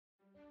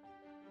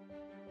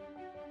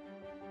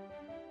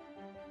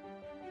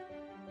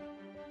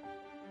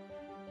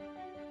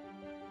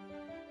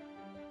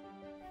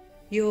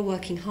You are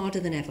working harder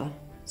than ever,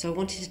 so I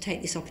wanted to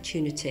take this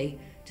opportunity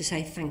to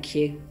say thank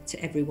you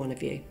to every one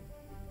of you.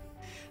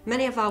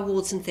 Many of our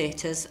wards and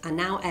theatres are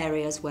now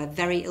areas where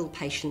very ill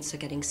patients are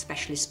getting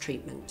specialist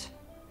treatment.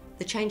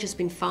 The change has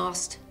been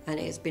fast and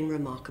it has been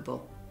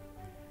remarkable.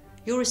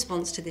 Your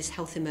response to this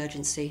health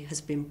emergency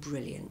has been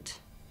brilliant.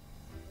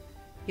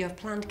 You have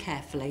planned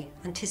carefully,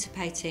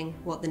 anticipating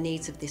what the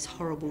needs of this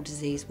horrible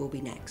disease will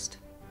be next.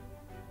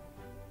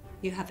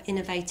 You have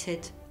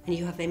innovated and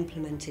you have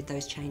implemented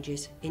those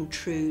changes in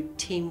true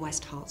Team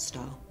West Herts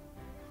style.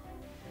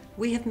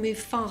 We have moved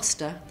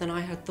faster than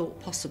I had thought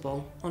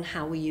possible on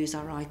how we use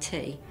our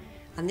IT,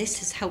 and this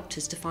has helped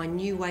us to find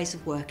new ways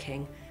of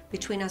working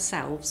between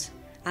ourselves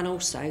and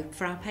also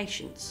for our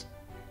patients.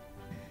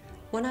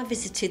 When I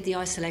visited the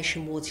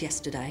isolation wards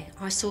yesterday,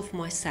 I saw for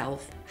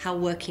myself how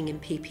working in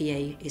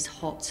PPE is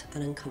hot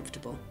and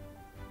uncomfortable.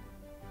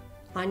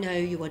 I know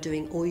you are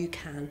doing all you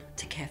can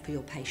to care for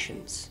your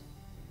patients,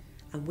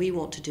 and we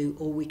want to do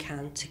all we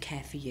can to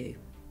care for you.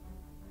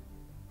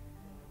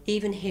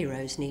 Even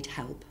heroes need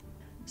help,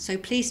 so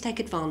please take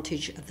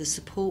advantage of the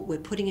support we're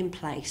putting in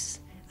place,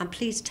 and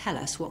please tell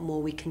us what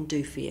more we can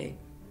do for you.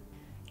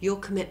 Your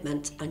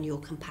commitment and your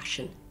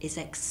compassion is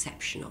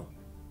exceptional.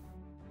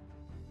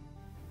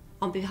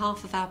 On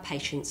behalf of our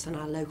patients and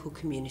our local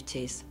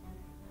communities,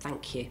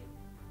 thank you.